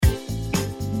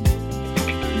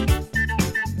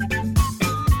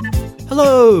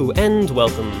Hello and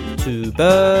welcome to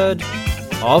Bird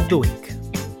of the Week.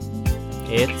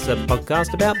 It's a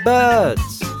podcast about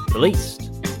birds, released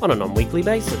on a non-weekly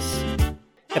basis.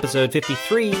 Episode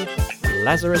 53,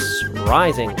 Lazarus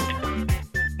Rising.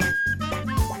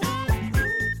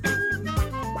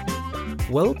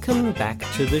 Welcome back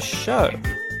to the show.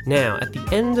 Now, at the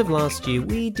end of last year,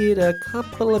 we did a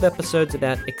couple of episodes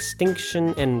about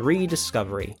extinction and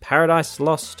rediscovery, Paradise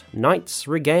Lost, Nights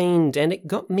Regained, and it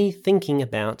got me thinking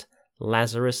about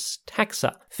Lazarus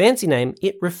taxa. Fancy name,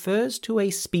 it refers to a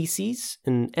species,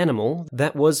 an animal,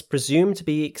 that was presumed to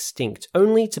be extinct,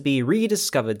 only to be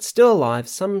rediscovered still alive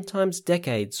sometimes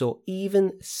decades or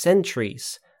even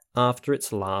centuries after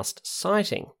its last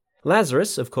sighting.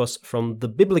 Lazarus, of course, from the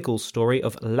biblical story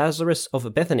of Lazarus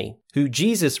of Bethany, who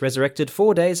Jesus resurrected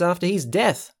 4 days after his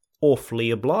death.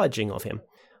 Awfully obliging of him.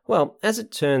 Well, as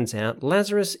it turns out,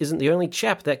 Lazarus isn't the only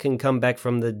chap that can come back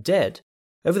from the dead.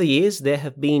 Over the years, there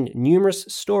have been numerous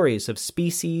stories of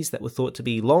species that were thought to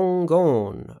be long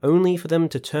gone, only for them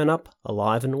to turn up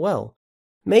alive and well.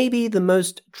 Maybe the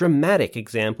most dramatic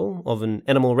example of an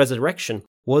animal resurrection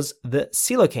was the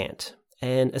coelacanth,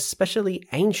 an especially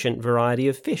ancient variety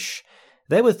of fish.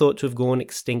 They were thought to have gone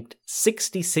extinct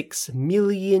 66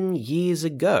 million years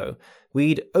ago.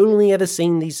 We'd only ever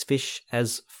seen these fish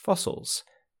as fossils.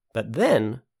 But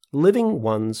then, living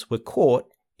ones were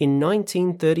caught in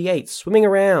 1938 swimming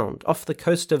around off the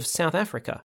coast of South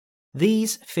Africa.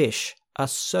 These fish are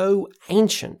so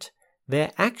ancient,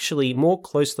 they're actually more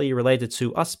closely related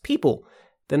to us people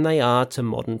than they are to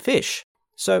modern fish.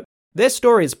 So their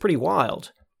story is pretty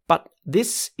wild. But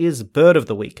this is Bird of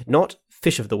the Week, not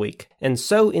Fish of the Week. And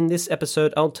so in this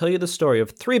episode, I'll tell you the story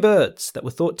of 3 birds that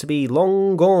were thought to be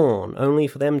long gone, only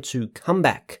for them to come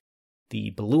back.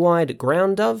 The blue-eyed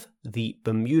ground dove, the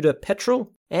Bermuda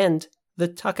petrel, and the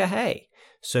tuckahay.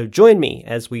 So join me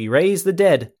as we raise the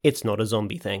dead. It's not a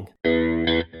zombie thing.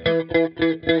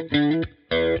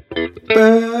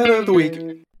 Bird of the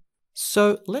Week.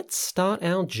 So let's start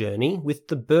our journey with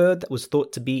the bird that was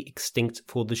thought to be extinct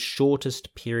for the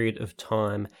shortest period of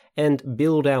time and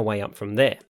build our way up from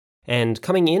there. And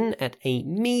coming in at a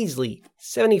measly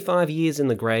 75 years in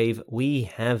the grave, we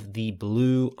have the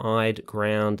blue-eyed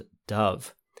ground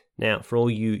dove. Now, for all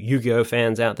you Yu-Gi-Oh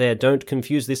fans out there, don't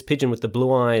confuse this pigeon with the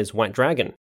Blue Eyes White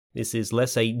Dragon. This is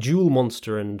less a jewel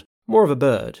monster and more of a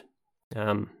bird.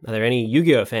 Are there any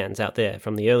Yu-Gi-Oh fans out there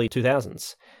from the early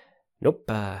 2000s?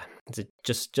 Nope, is it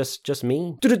just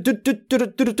me?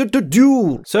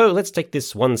 So let's take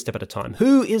this one step at a time.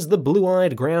 Who is the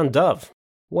blue-eyed ground dove?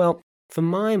 Well, for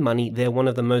my money, they're one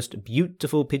of the most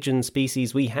beautiful pigeon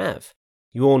species we have.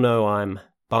 You all know I'm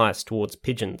biased towards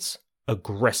pigeons.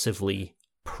 Aggressively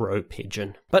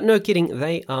pro-pigeon. But no kidding,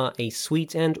 they are a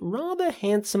sweet and rather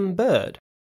handsome bird.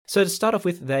 So to start off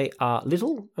with, they are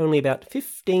little, only about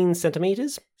 15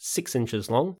 centimetres, 6 inches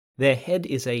long. Their head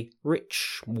is a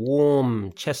rich,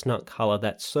 warm chestnut colour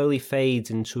that slowly fades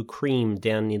into cream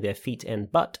down near their feet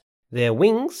and butt. Their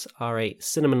wings are a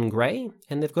cinnamon grey,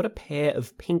 and they've got a pair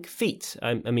of pink feet.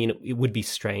 I mean, it would be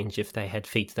strange if they had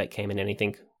feet that came in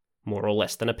anything more or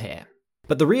less than a pair.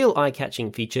 But the real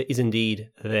eye-catching feature is indeed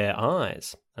their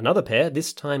eyes. Another pair,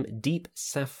 this time deep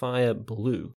sapphire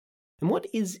blue. And what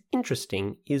is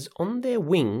interesting is on their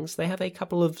wings they have a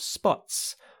couple of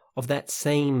spots of that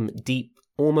same deep,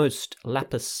 almost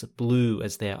lapis blue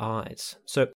as their eyes.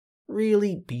 So,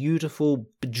 really beautiful,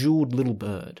 bejeweled little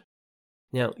bird.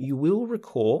 Now, you will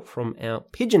recall from our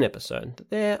pigeon episode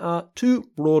that there are 2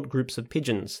 broad groups of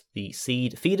pigeons, the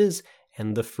seed feeders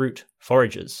and the fruit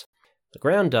foragers. The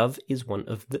ground dove is one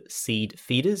of the seed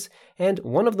feeders, and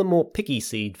one of the more picky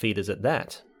seed feeders at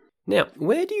that. Now,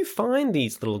 where do you find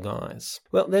these little guys?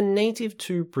 Well, they're native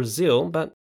to Brazil,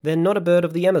 but they're not a bird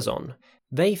of the Amazon.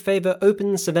 They favour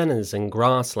open savannas and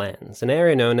grasslands, an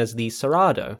area known as the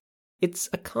Cerrado. It's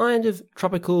a kind of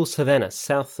tropical savanna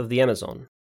south of the Amazon.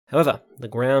 However, the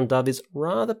ground dove is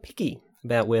rather picky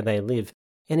about where they live,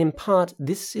 and in part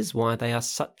this is why they are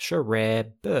such a rare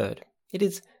bird. It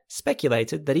is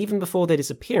speculated that even before their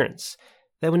disappearance,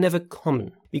 they were never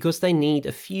common, because they need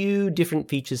a few different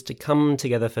features to come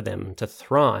together for them to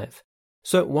thrive.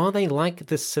 So while they like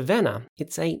the savanna,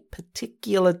 it's a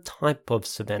particular type of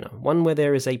savanna, one where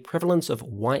there is a prevalence of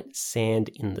white sand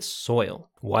in the soil.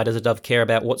 Why does a dove care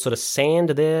about what sort of sand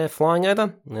they're flying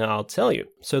over? I'll tell you.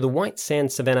 So the white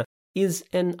sand savanna is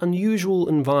an unusual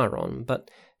environ, but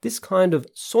this kind of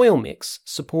soil mix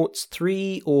supports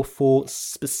 3 or 4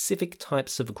 specific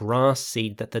types of grass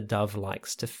seed that the dove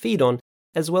likes to feed on,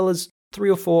 as well as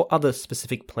 3 or 4 other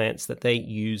specific plants that they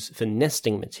use for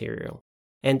nesting material.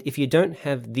 And if you don't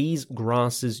have these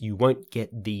grasses, you won't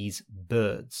get these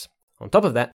birds. On top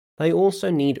of that, they also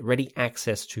need ready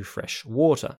access to fresh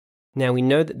water. Now we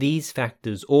know that these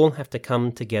factors all have to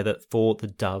come together for the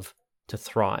dove to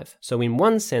thrive. So in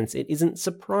one sense, it isn't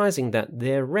surprising that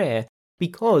they're rare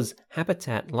because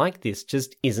habitat like this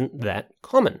just isn't that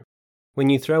common. When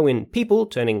you throw in people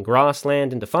turning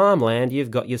grassland into farmland,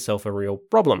 you've got yourself a real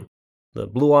problem. The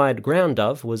blue-eyed ground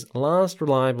dove was last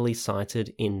reliably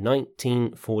sighted in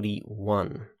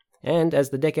 1941. And as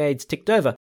the decades ticked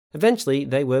over, eventually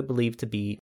they were believed to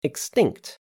be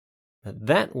extinct. But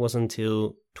that was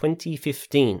until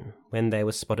 2015 when they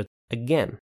were spotted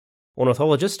again.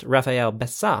 Ornithologist Raphael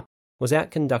Bessart was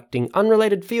out conducting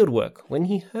unrelated fieldwork when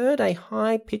he heard a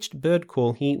high-pitched bird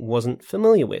call he wasn't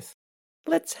familiar with.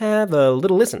 Let's have a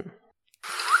little listen.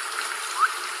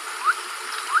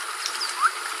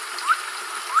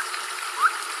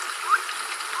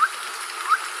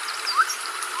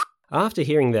 After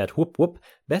hearing that whoop whoop,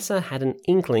 Bessart had an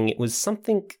inkling it was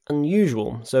something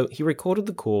unusual, so he recorded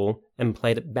the call and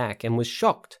played it back and was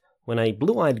shocked when a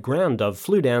blue-eyed ground dove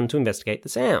flew down to investigate the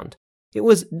sound. It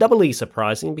was doubly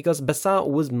surprising because Bessart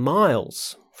was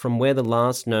miles from where the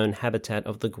last known habitat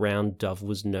of the ground dove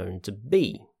was known to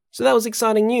be. So that was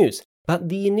exciting news. But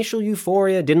the initial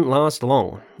euphoria didn't last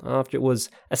long. After it was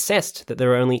assessed that there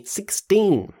were only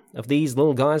 16 of these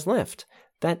little guys left.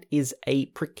 That is a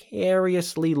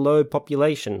precariously low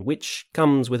population, which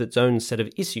comes with its own set of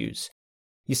issues.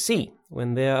 You see,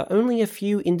 when there are only a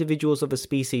few individuals of a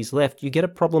species left, you get a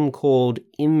problem called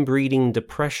inbreeding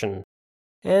depression.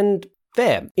 And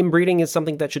there, inbreeding is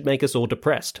something that should make us all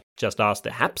depressed. Just ask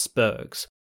the Habsburgs.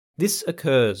 This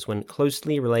occurs when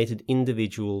closely related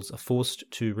individuals are forced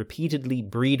to repeatedly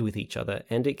breed with each other,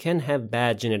 and it can have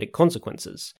bad genetic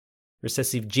consequences.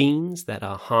 Recessive genes that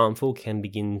are harmful can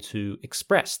begin to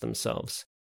express themselves.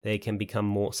 They can become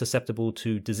more susceptible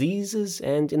to diseases,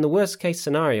 and in the worst-case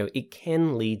scenario, it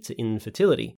can lead to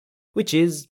infertility, which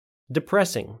is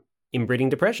depressing. Inbreeding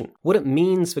depression. What it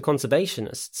means for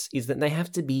conservationists is that they have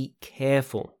to be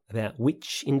careful about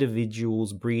which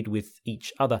individuals breed with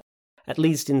each other, at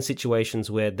least in situations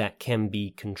where that can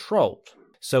be controlled,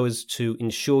 so as to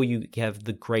ensure you have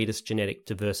the greatest genetic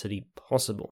diversity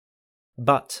possible.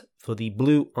 But for the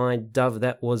blue-eyed dove,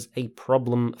 that was a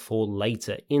problem for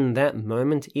later. In that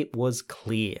moment, it was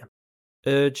clear.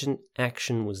 Urgent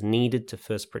action was needed to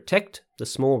first protect the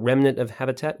small remnant of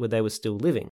habitat where they were still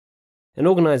living. An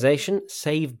organization,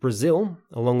 Save Brazil,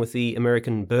 along with the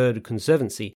American Bird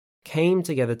Conservancy, came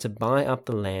together to buy up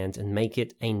the land and make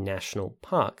it a national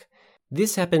park.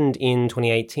 This happened in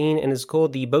 2018 and is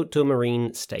called the Boto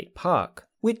Marine State Park,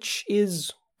 which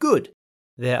is good.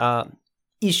 There are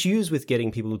issues with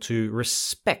getting people to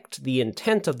respect the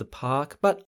intent of the park,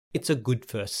 but it's a good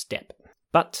first step.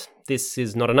 But this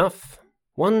is not enough.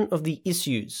 One of the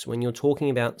issues when you're talking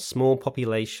about small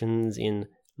populations in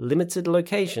limited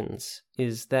locations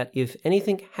is that if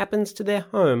anything happens to their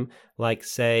home, like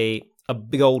say a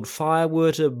big old fire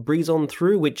were to breeze on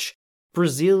through, which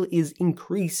Brazil is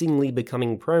increasingly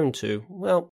becoming prone to,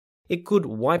 well, it could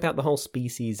wipe out the whole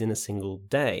species in a single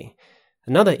day.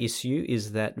 Another issue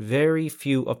is that very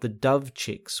few of the dove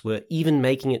chicks were even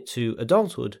making it to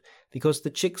adulthood because the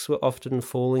chicks were often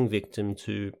falling victim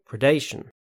to predation.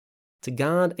 To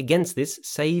guard against this,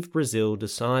 Save Brazil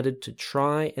decided to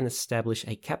try and establish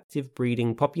a captive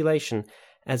breeding population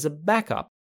as a backup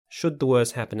should the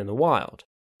worst happen in the wild.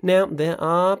 Now, there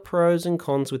are pros and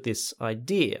cons with this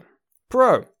idea.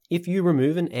 Pro, if you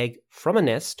remove an egg from a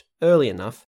nest early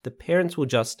enough, the parents will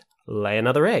just lay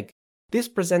another egg. This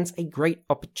presents a great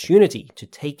opportunity to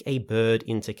take a bird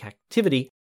into captivity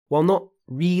while not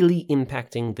really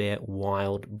impacting their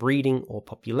wild breeding or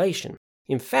population.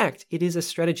 In fact, it is a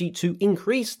strategy to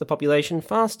increase the population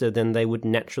faster than they would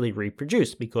naturally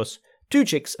reproduce because 2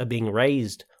 chicks are being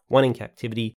raised, 1 in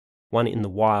captivity, 1 in the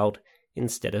wild,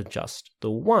 instead of just the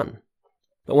 1.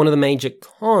 But one of the major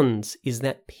cons is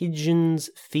that pigeons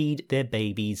feed their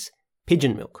babies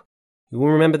pigeon milk. You will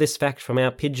remember this fact from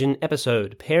our pigeon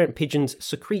episode. Parent pigeons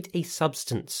secrete a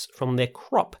substance from their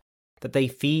crop that they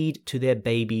feed to their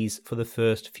babies for the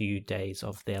first few days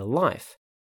of their life.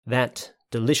 That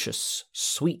delicious,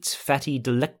 sweet, fatty,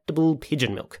 delectable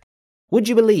pigeon milk. Would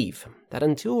you believe that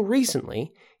until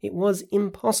recently, it was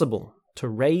impossible to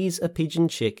raise a pigeon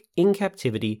chick in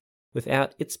captivity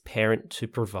without its parent to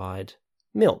provide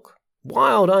milk?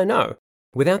 Wild, I know.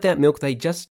 Without that milk, they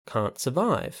just can't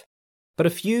survive. But a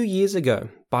few years ago,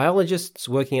 biologists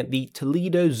working at the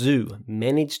Toledo Zoo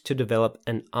managed to develop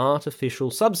an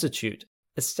artificial substitute,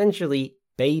 essentially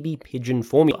baby pigeon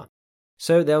formula.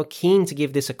 So they were keen to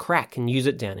give this a crack and use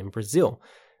it down in Brazil.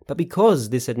 But because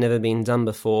this had never been done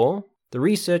before, the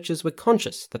researchers were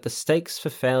conscious that the stakes for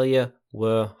failure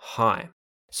were high.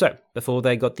 So, before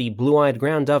they got the blue-eyed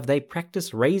ground dove, they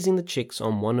practiced raising the chicks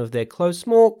on one of their close,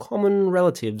 more common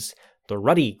relatives, the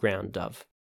ruddy ground dove.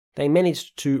 They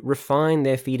managed to refine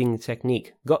their feeding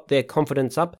technique, got their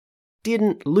confidence up,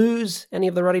 didn't lose any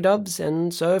of the ruddy doves,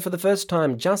 and so for the first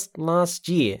time just last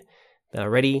year, they are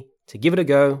ready to give it a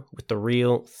go with the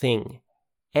real thing.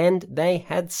 And they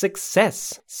had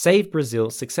success. Save Brazil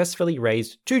successfully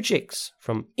raised 2 chicks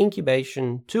from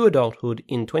incubation to adulthood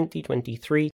in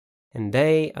 2023, and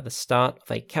they are the start of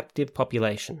a captive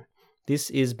population. This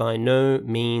is by no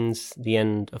means the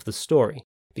end of the story,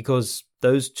 because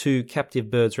those 2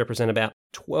 captive birds represent about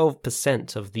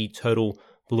 12% of the total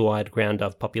blue-eyed ground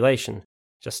dove population,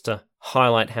 just to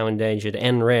highlight how endangered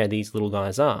and rare these little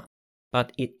guys are.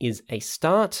 But it is a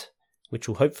start which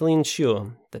will hopefully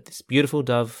ensure that this beautiful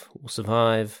dove will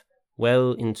survive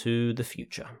well into the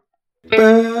future.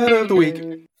 Bird of the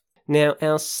week. Now,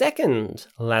 our second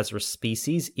Lazarus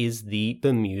species is the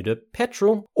Bermuda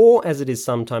petrel, or as it is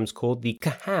sometimes called, the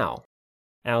cahao.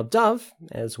 Our dove,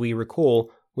 as we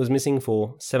recall, was missing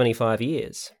for 75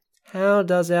 years. How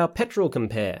does our petrel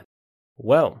compare?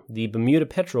 Well, the Bermuda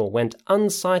petrel went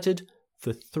unsighted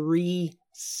for 3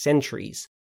 centuries.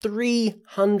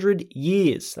 300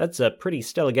 years. That's a pretty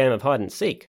stellar game of hide and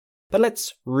seek. But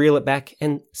let's reel it back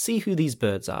and see who these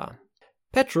birds are.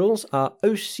 Petrels are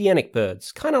oceanic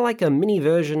birds, kind of like a mini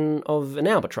version of an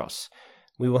albatross.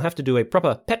 We will have to do a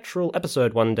proper petrel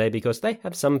episode one day because they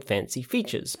have some fancy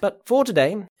features. But for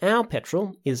today, our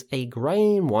petrel is a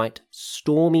grey and white,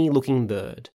 stormy-looking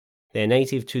bird. They're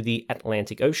native to the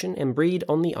Atlantic Ocean and breed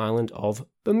on the island of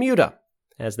Bermuda,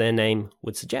 as their name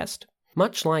would suggest.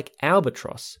 Much like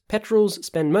albatross, petrels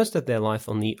spend most of their life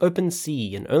on the open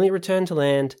sea and only return to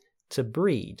land to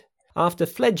breed. After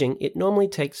fledging, it normally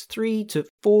takes 3 to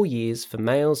 4 years for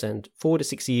males and 4 to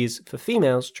 6 years for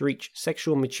females to reach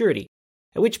sexual maturity,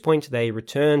 at which point they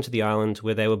return to the island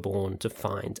where they were born to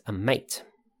find a mate.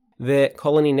 They're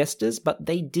colony nesters, but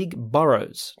they dig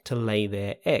burrows to lay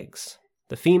their eggs.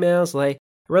 The females lay a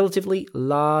relatively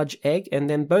large egg, and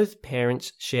then both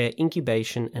parents share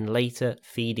incubation and later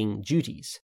feeding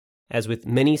duties. As with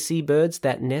many seabirds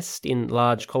that nest in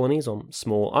large colonies on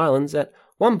small islands, at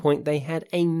one point they had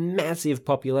a massive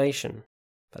population.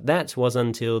 But that was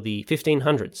until the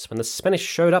 1500s, when the Spanish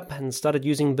showed up and started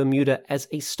using Bermuda as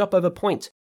a stopover point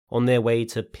on their way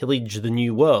to pillage the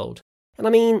New World. And I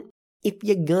mean, if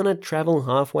you're gonna travel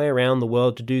halfway around the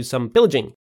world to do some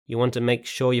pillaging, you want to make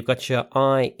sure you've got your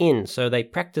eye in, so they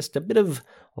practiced a bit of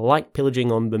light pillaging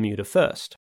on Bermuda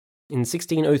first. In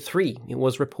 1603, it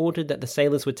was reported that the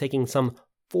sailors were taking some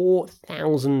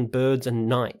 4,000 birds a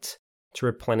night to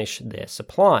replenish their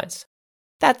supplies.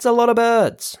 That's a lot of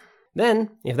birds!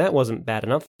 Then, if that wasn't bad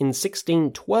enough, in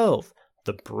 1612,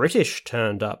 the British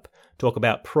turned up. Talk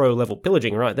about pro-level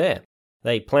pillaging right there.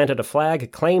 They planted a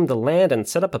flag, claimed the land, and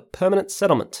set up a permanent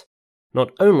settlement.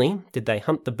 Not only did they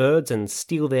hunt the birds and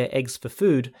steal their eggs for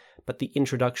food, but the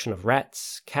introduction of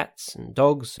rats, cats, and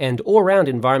dogs, and all-round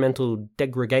environmental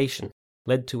degradation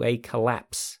led to a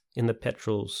collapse in the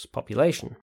petrel's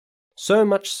population. So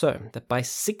much so that by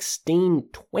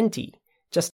 1620,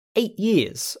 just 8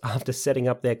 years after setting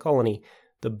up their colony,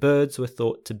 the birds were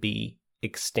thought to be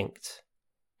extinct.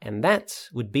 And that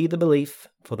would be the belief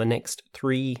for the next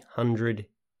 300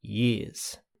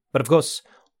 years. But of course,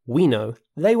 we know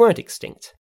they weren't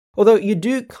extinct. Although you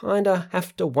do kinda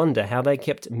have to wonder how they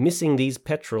kept missing these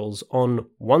petrels on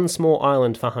one small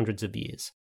island for hundreds of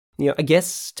years. I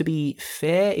guess to be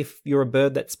fair, if you're a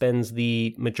bird that spends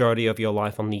the majority of your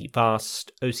life on the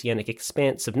vast oceanic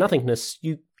expanse of nothingness,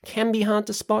 you can be hard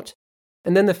to spot.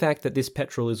 And then the fact that this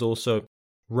petrel is also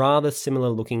rather similar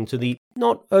looking to the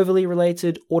not overly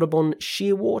related Audubon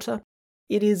shearwater,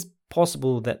 it is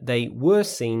possible that they were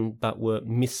seen but were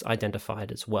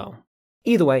misidentified as well.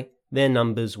 Either way, their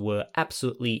numbers were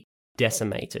absolutely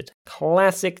decimated.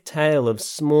 Classic tale of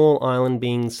small island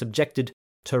being subjected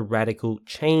to radical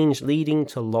change, leading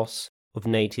to loss of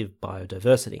native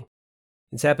biodiversity.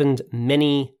 It's happened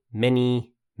many,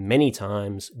 many, many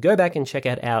times. Go back and check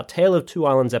out our Tale of Two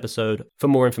Islands episode for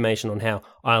more information on how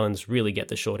islands really get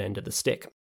the short end of the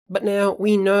stick. But now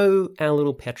we know our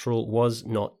little petrel was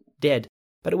not dead,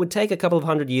 but it would take a couple of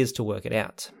hundred years to work it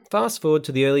out. Fast forward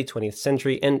to the early 20th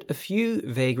century, and a few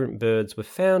vagrant birds were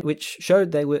found which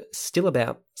showed they were still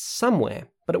about somewhere.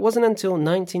 But it wasn't until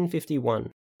 1951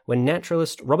 when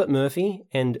naturalist Robert Murphy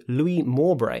and Louis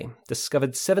Mowbray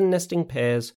discovered 7 nesting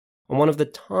pairs on one of the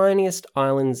tiniest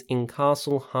islands in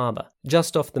Castle Harbour,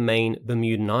 just off the main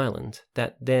Bermudan island,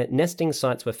 that their nesting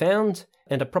sites were found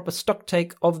and a proper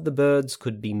stocktake of the birds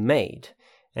could be made.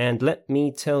 and let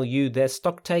me tell you their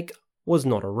stocktake was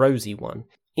not a rosy one.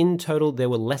 In total, there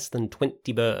were less than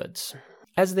 20 birds.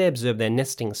 As they observed their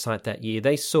nesting site that year,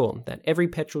 they saw that every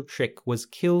petrel chick was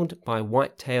killed by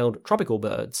white-tailed tropical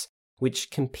birds, which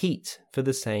compete for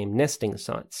the same nesting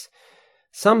sites.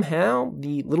 Somehow,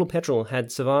 the little petrel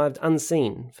had survived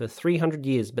unseen for 300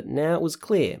 years, but now it was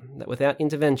clear that without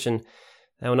intervention,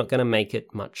 they were not going to make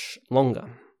it much longer.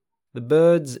 The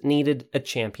birds needed a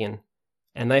champion,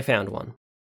 and they found one.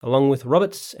 Along with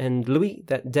Roberts and Louis,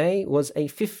 that day was a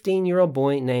 15-year-old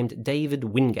boy named David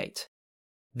Wingate.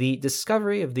 The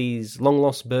discovery of these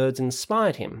long-lost birds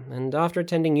inspired him, and after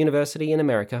attending university in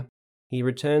America, he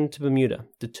returned to Bermuda,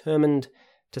 determined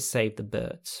to save the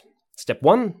birds. Step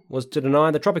 1 was to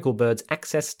deny the tropical birds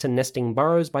access to nesting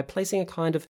burrows by placing a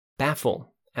kind of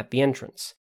baffle at the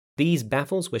entrance. These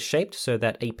baffles were shaped so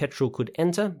that a petrel could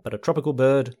enter, but a tropical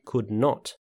bird could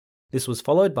not. This was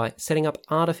followed by setting up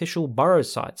artificial burrow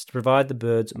sites to provide the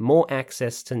birds more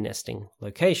access to nesting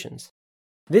locations.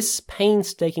 This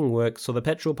painstaking work saw the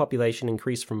petrel population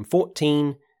increase from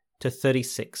 14 to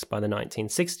 36 by the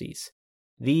 1960s.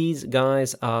 These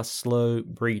guys are slow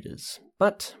breeders,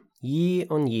 but year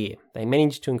on year, they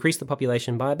managed to increase the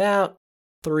population by about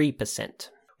 3%,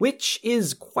 which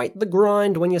is quite the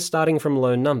grind when you're starting from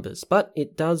low numbers, but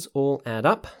it does all add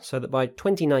up, so that by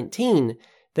 2019,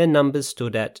 their numbers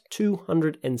stood at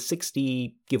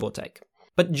 260, give or take.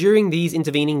 But during these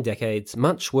intervening decades,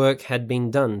 much work had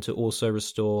been done to also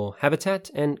restore habitat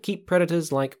and keep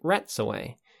predators like rats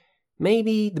away.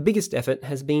 Maybe the biggest effort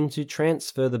has been to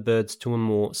transfer the birds to a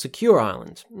more secure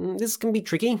island. This can be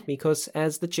tricky because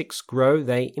as the chicks grow,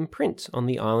 they imprint on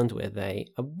the island where they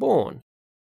are born.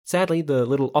 Sadly, the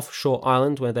little offshore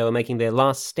island where they were making their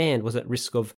last stand was at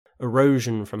risk of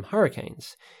erosion from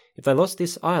hurricanes. If they lost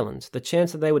this island, the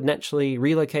chance that they would naturally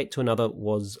relocate to another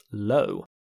was low.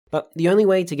 But the only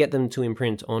way to get them to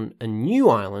imprint on a new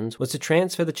island was to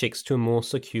transfer the chicks to a more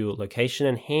secure location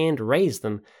and hand-raise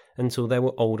them until they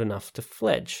were old enough to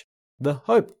fledge. The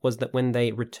hope was that when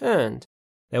they returned,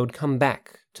 they would come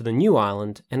back to the new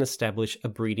island and establish a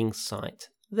breeding site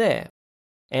there.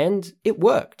 And it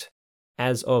worked.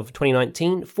 As of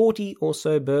 2019, 40 or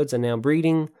so birds are now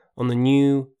breeding on the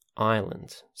new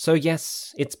island. So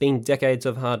yes, it's been decades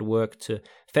of hard work to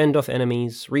fend off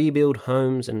enemies, rebuild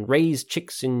homes, and raise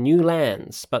chicks in new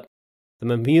lands, but the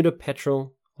Bermuda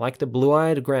petrel, like the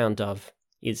blue-eyed ground dove,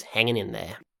 is hanging in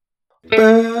there.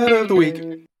 Bird of the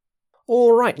week.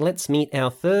 Alright, let's meet our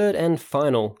third and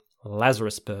final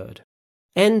Lazarus bird.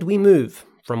 And we move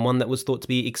from one that was thought to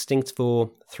be extinct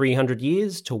for 300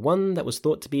 years to one that was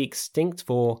thought to be extinct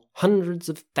for hundreds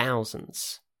of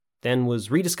thousands, then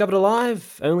was rediscovered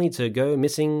alive, only to go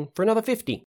missing for another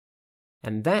 50.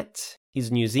 And that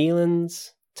is New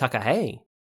Zealand's takahe.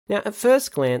 Now, at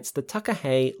first glance, the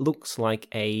takahe looks like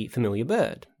a familiar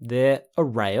bird. They're a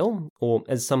rail, or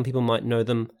as some people might know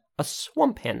them, a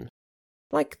swamp hen.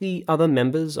 Like the other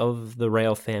members of the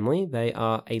rail family, they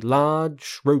are a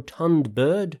large, rotund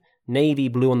bird, navy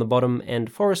blue on the bottom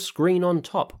and forest green on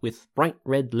top, with bright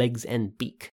red legs and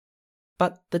beak.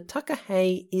 But the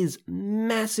takahe is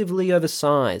massively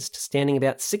oversized, standing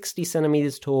about 60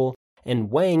 centimeters tall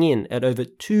and weighing in at over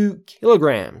 2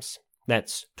 kilograms.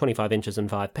 That's 25 inches and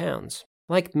 5 pounds.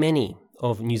 Like many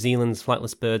of New Zealand's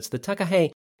flightless birds, the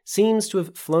takahe seems to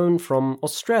have flown from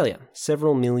Australia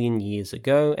several million years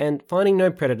ago and, finding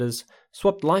no predators,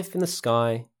 swapped life in the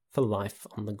sky for life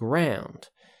on the ground.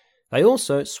 They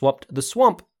also swapped the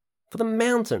swamp for the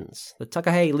mountains. The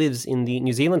takahe lives in the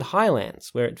New Zealand highlands,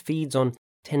 where it feeds on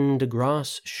tender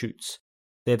grass shoots.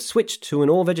 They've switched to an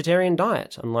all-vegetarian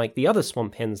diet, unlike the other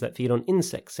swamp hens that feed on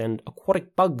insects and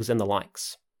aquatic bugs and the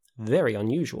likes. Very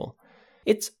unusual.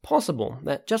 It's possible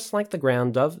that, just like the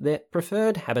ground dove, their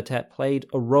preferred habitat played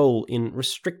a role in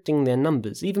restricting their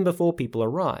numbers even before people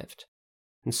arrived.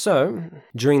 And so,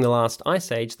 during the last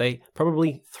ice age, they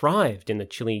probably thrived in the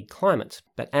chilly climate,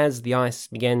 but as the ice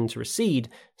began to recede,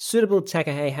 suitable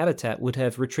takahe habitat would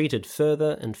have retreated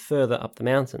further and further up the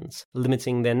mountains,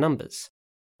 limiting their numbers.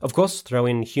 Of course, throw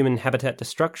in human habitat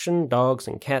destruction, dogs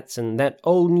and cats, and that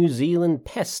old New Zealand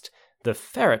pest, the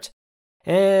ferret,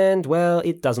 and, well,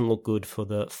 it doesn't look good for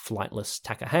the flightless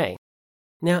takahe.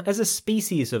 Now, as a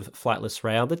species of flightless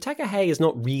rail, the takahe is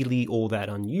not really all that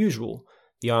unusual.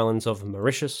 The islands of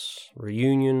Mauritius,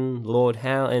 Reunion, Lord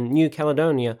Howe, and New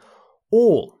Caledonia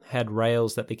all had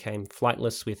rails that became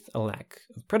flightless with a lack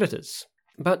of predators.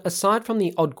 But aside from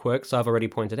the odd quirks I've already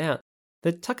pointed out,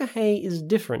 the takahe is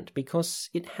different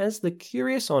because it has the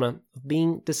curious honour of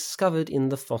being discovered in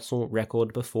the fossil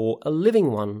record before a living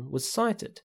one was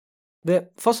sighted. Their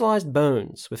fossilised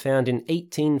bones were found in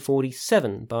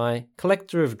 1847 by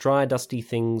collector of dry dusty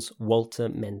things Walter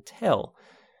Mantell.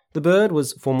 The bird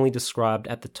was formally described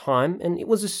at the time, and it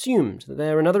was assumed that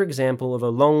they were another example of a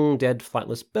long-dead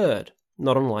flightless bird,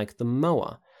 not unlike the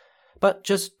moa. But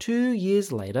just 2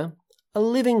 years later, a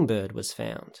living bird was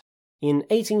found. In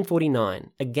 1849,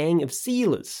 a gang of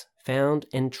sealers found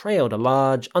and trailed a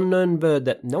large, unknown bird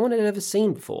that no one had ever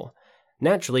seen before.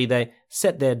 Naturally, they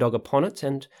set their dog upon it,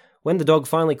 and when the dog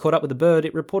finally caught up with the bird,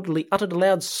 it reportedly uttered a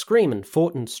loud scream and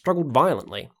fought and struggled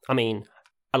violently. I mean,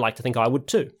 I'd like to think I would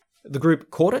too. The group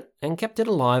caught it and kept it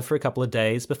alive for a couple of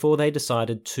days before they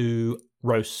decided to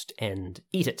roast and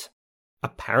eat it.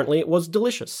 Apparently it was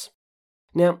delicious.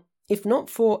 Now, if not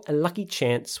for a lucky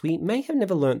chance, we may have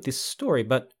never learnt this story,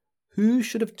 but who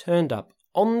should have turned up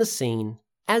on the scene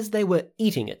as they were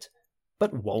eating it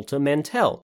but Walter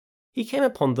Mantell? He came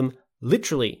upon them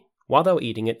literally while they were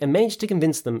eating it and managed to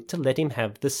convince them to let him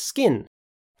have the skin.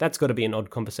 That's got to be an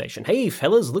odd conversation. Hey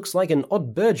fellas, looks like an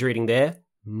odd bird you're eating there.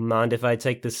 Mind if I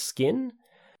take the skin?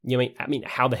 I mean,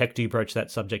 how the heck do you approach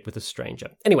that subject with a stranger?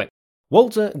 Anyway,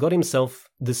 Walter got himself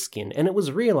the skin, and it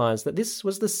was realised that this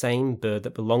was the same bird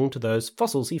that belonged to those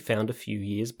fossils he found a few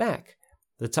years back.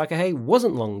 The takahe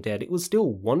wasn't long dead, it was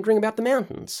still wandering about the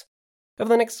mountains. Over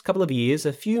the next couple of years,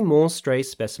 a few more stray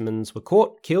specimens were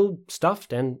caught, killed,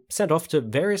 stuffed, and sent off to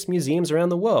various museums around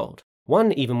the world.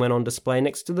 One even went on display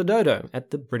next to the dodo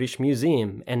at the British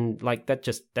Museum, and that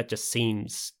just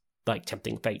seems like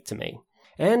tempting fate to me.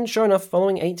 And sure enough,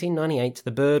 following 1898,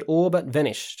 the bird all but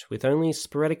vanished, with only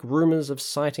sporadic rumours of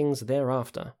sightings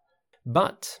thereafter.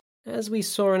 But, as we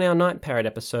saw in our Night Parrot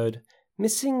episode,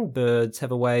 missing birds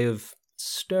have a way of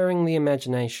stirring the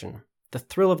imagination, the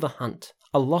thrill of the hunt,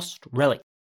 a lost relic,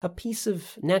 a piece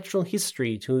of natural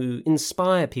history to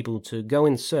inspire people to go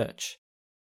in search.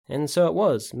 And so it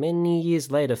was, many years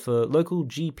later, for local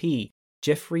GP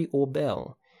Geoffrey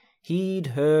Orbell. He'd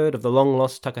heard of the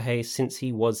long-lost takahe since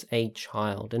he was a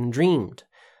child and dreamed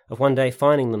of one day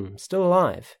finding them still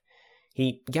alive.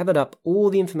 He gathered up all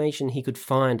the information he could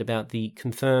find about the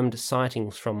confirmed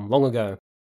sightings from long ago,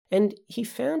 and he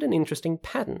found an interesting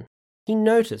pattern. He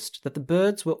noticed that the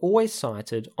birds were always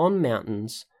sighted on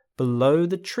mountains below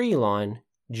the tree line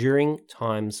during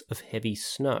times of heavy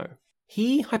snow.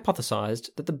 He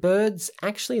hypothesized that the birds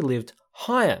actually lived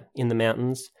higher in the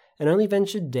mountains and only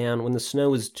ventured down when the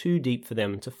snow was too deep for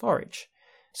them to forage.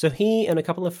 So he and a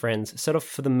couple of friends set off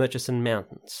for the Murchison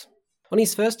Mountains. On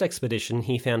his first expedition,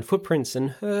 he found footprints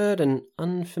and heard an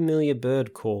unfamiliar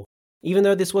bird call. Even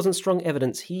though this wasn't strong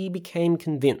evidence, he became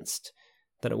convinced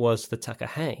that it was the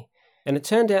takahe. And it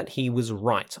turned out he was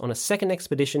right. On a second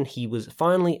expedition, he was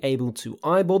finally able to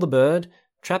eyeball the bird,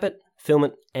 trap it, film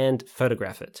it, and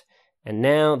photograph it. And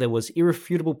now there was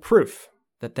irrefutable proof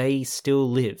that they still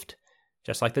lived.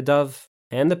 Just like the dove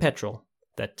and the petrel,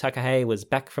 the takahe was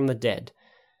back from the dead.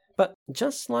 But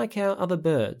just like our other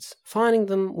birds, finding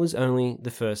them was only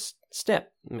the first step.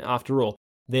 After all,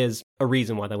 there's a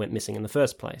reason why they went missing in the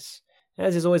first place.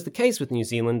 As is always the case with New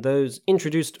Zealand, those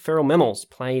introduced feral mammals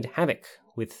played havoc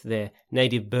with their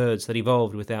native birds that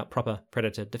evolved without proper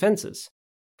predator defences.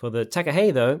 For the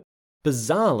takahe, though,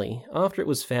 bizarrely, after it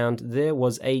was found, there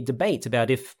was a debate about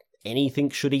if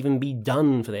anything should even be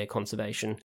done for their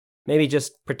conservation. Maybe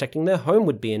just protecting their home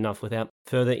would be enough without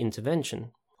further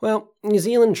intervention. Well, New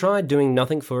Zealand tried doing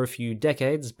nothing for a few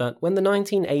decades, but when the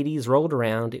 1980s rolled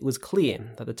around, it was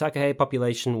clear that the takahe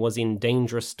population was in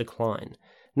dangerous decline.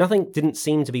 Nothing didn't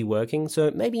seem to be working, so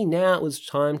maybe now it was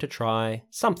time to try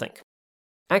something.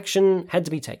 Action had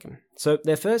to be taken, so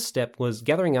their first step was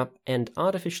gathering up and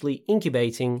artificially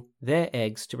incubating their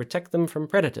eggs to protect them from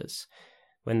predators.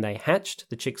 When they hatched,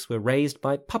 the chicks were raised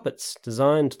by puppets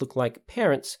designed to look like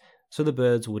parents so the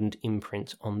birds wouldn't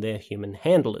imprint on their human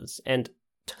handlers. And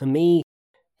to me,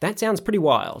 that sounds pretty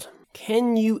wild.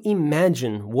 Can you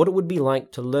imagine what it would be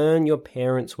like to learn your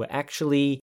parents were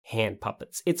actually hand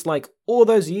puppets? It's like all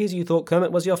those years you thought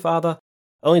Kermit was your father,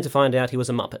 only to find out he was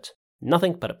a muppet.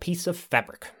 Nothing but a piece of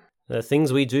fabric. The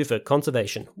things we do for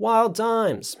conservation. Wild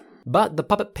times. But the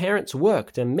puppet parents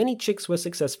worked and many chicks were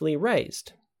successfully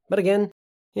raised. But again,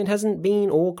 it hasn't been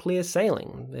all clear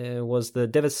sailing. There was the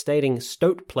devastating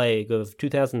stoat plague of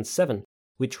 2007,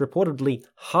 which reportedly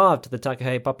halved the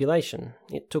takahe population.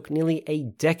 It took nearly a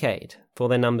decade for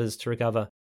their numbers to recover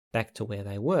back to where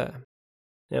they were.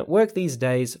 Now, work these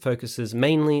days focuses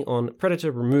mainly on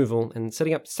predator removal and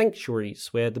setting up sanctuaries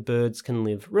where the birds can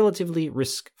live relatively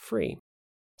risk-free.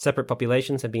 Separate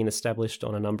populations have been established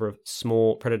on a number of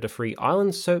small predator-free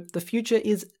islands, so the future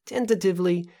is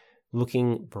tentatively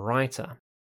looking brighter.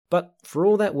 But for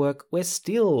all that work, we're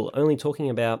still only talking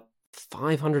about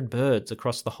 500 birds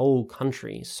across the whole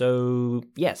country. So,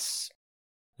 yes,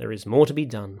 there is more to be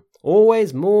done.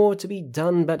 Always more to be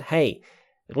done, but hey,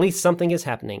 at least something is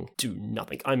happening. Do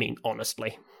nothing,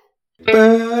 honestly.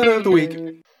 Bird of the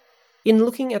week. In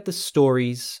looking at the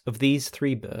stories of these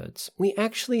three birds, we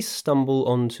actually stumble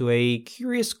onto a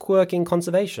curious quirk in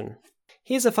conservation.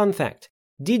 Here's a fun fact.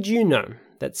 Did you know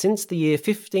that since the year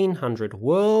 1500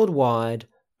 worldwide,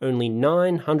 only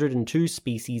 902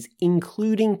 species,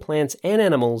 including plants and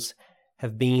animals,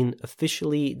 have been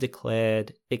officially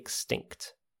declared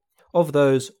extinct? Of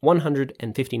those,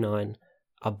 159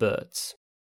 are birds.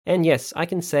 And yes, I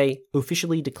can say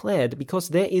officially declared because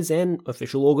there is an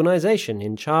official organization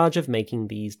in charge of making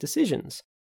these decisions.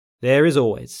 There is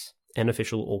always an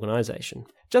official organization.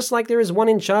 Just like there is one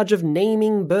in charge of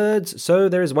naming birds, so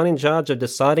there is one in charge of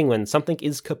deciding when something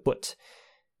is kaput.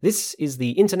 This is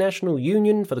the International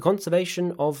Union for the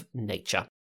Conservation of Nature.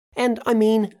 And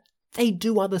they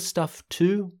do other stuff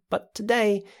too, but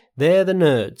today they're the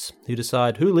nerds who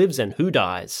decide who lives and who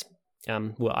dies.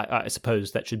 I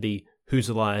suppose that should be who's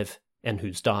alive and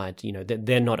who's died.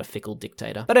 They're not a fickle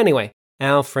dictator. But anyway,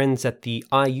 our friends at the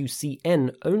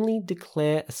IUCN only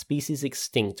declare a species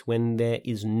extinct when there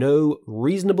is no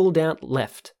reasonable doubt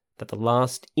left that the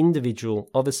last individual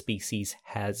of a species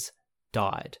has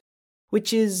died.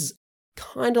 Which is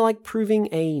kind of like proving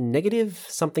a negative,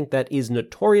 something that is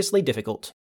notoriously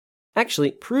difficult.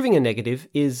 Actually, proving a negative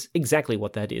is exactly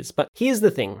what that is. But here's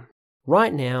the thing.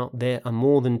 Right now, there are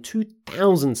more than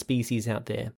 2,000 species out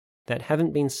there that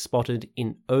haven't been spotted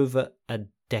in over a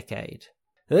decade.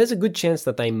 Now, there's a good chance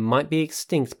that they might be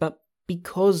extinct, but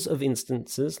because of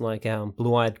instances like our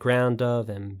blue-eyed ground dove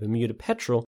and Bermuda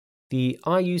petrel, the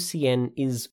IUCN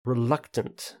is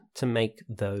reluctant to make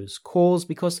those calls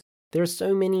because there are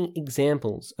so many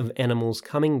examples of animals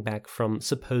coming back from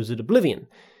supposed oblivion.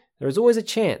 There is always a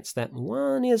chance that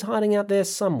one is hiding out there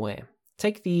somewhere.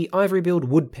 Take the ivory-billed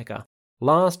woodpecker,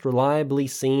 last reliably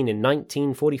seen in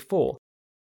 1944.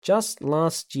 Just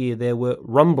last year there were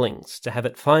rumblings to have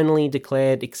it finally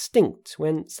declared extinct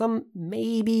when some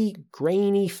maybe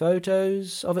grainy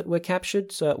photos of it were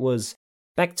captured, so it was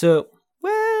back to,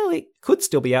 well, it could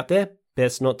still be out there,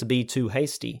 best not to be too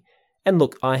hasty. And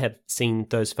look, I have seen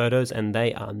those photos and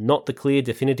they are not the clear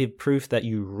definitive proof that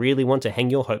you really want to hang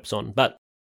your hopes on, but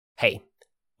hey,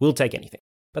 we'll take anything.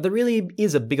 But there really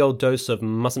is a big old dose of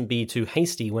mustn't be too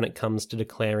hasty when it comes to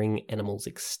declaring animals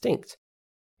extinct.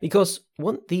 Because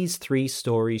what these three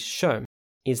stories show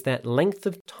is that length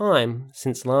of time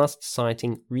since last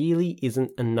sighting really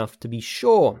isn't enough to be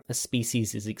sure a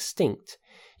species is extinct.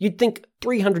 You'd think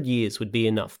 300 years would be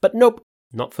enough, but nope,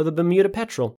 not for the Bermuda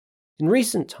petrel. In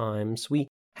recent times, we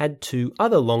had two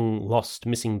other long-lost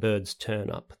missing birds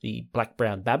turn up. The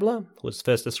black-browed babbler was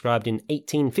first described in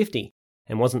 1850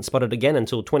 and wasn't spotted again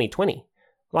until 2020.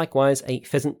 Likewise, a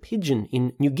pheasant pigeon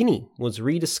in New Guinea was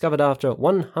rediscovered after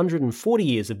 140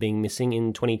 years of being missing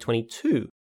in 2022.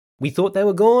 We thought they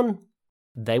were gone.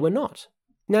 They were not.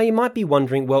 Now you might be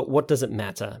wondering, well, what does it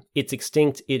matter? It's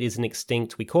extinct, it isn't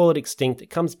extinct, we call it extinct, it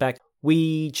comes back,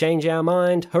 we change our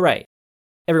mind, hooray.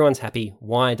 Everyone's happy,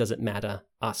 why does it matter,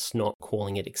 us not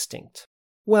calling it extinct?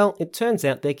 Well, it turns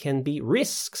out there can be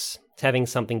risks to having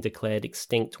something declared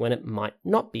extinct when it might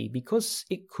not be, because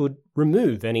it could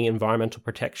remove any environmental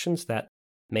protections that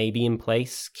may be in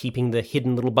place, keeping the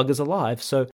hidden little buggers alive.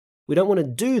 So we don't want to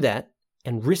do that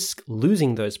and risk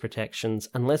losing those protections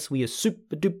unless we are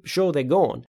super duper sure they're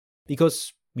gone,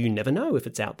 because you never know if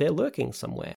it's out there lurking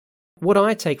somewhere. What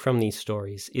I take from these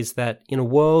stories is that in a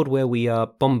world where we are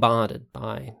bombarded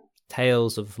by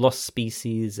tales of lost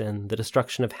species and the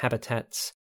destruction of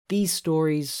habitats, these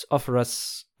stories offer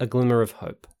us a glimmer of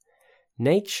hope.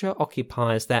 Nature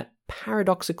occupies that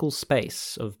paradoxical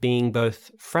space of being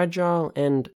both fragile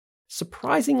and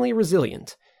surprisingly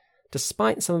resilient.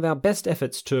 Despite some of our best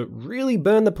efforts to really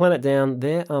burn the planet down,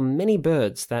 there are many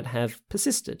birds that have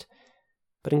persisted.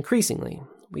 But increasingly,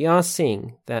 we are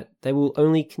seeing that they will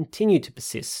only continue to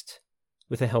persist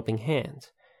with a helping hand.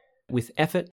 With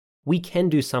effort, we can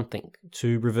do something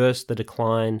to reverse the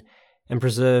decline and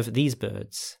preserve these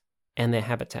birds and their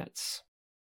habitats.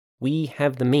 We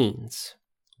have the means.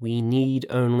 We need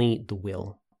only the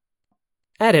will.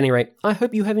 At any rate, I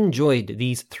hope you have enjoyed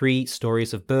these 3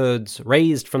 stories of birds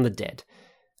raised from the dead.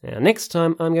 Now, next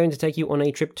time I'm going to take you on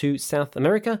a trip to South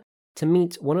America to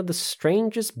meet one of the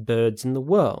strangest birds in the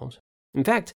world. In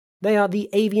fact, they are the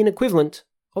avian equivalent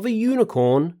of a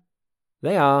unicorn.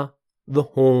 They are the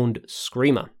horned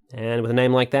screamer. And with a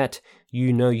name like that,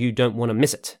 you know you don't want to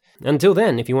miss it. Until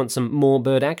then, if you want some more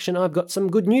bird action, I've got some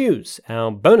good news.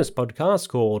 Our bonus podcast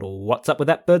called What's Up With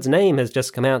That Bird's Name has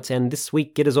just come out, and this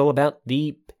week it is all about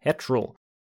the petrel.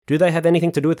 Do they have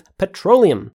anything to do with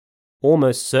petroleum?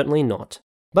 Almost certainly not.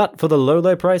 But for the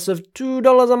low price of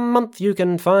 $2 a month, you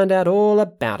can find out all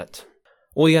about it.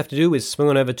 All you have to do is swing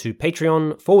on over to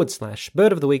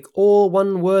Patreon/Bird of the Week, all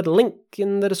one word, link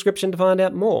in the description to find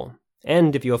out more.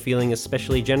 And if you're feeling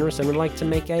especially generous and would like to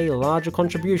make a larger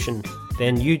contribution,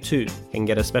 then you too can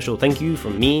get a special thank you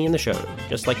from me in the show,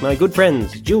 just like my good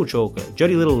friends Jill Chalker,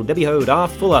 Jody Little, Debbie Ho,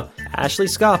 Darth Fuller, Ashley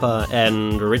Scarpa,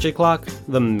 and Richard Clark,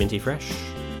 the Minty Fresh.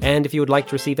 And if you would like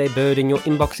to receive a bird in your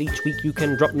inbox each week, you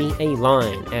can drop me a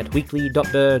line at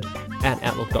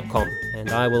weekly.bird@outlook.com, and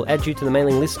I will add you to the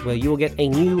mailing list where you will get a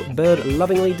new bird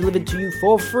lovingly delivered to you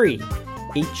for free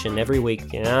each and every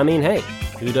week. I mean, hey,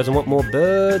 who doesn't want more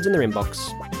birds in their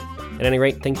inbox? At any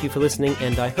rate, thank you for listening,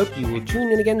 and I hope you will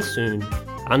tune in again soon.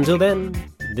 Until then,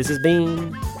 this has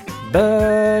been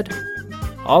Bird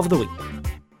of the Week.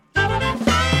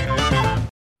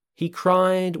 He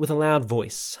cried with a loud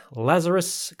voice,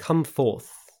 Lazarus, come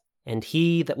forth. And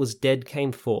he that was dead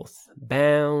came forth,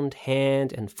 bound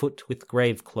hand and foot with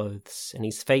grave clothes, and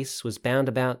his face was bound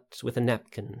about with a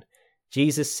napkin.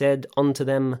 Jesus said unto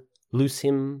them, Loose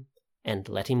him, and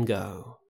let him go.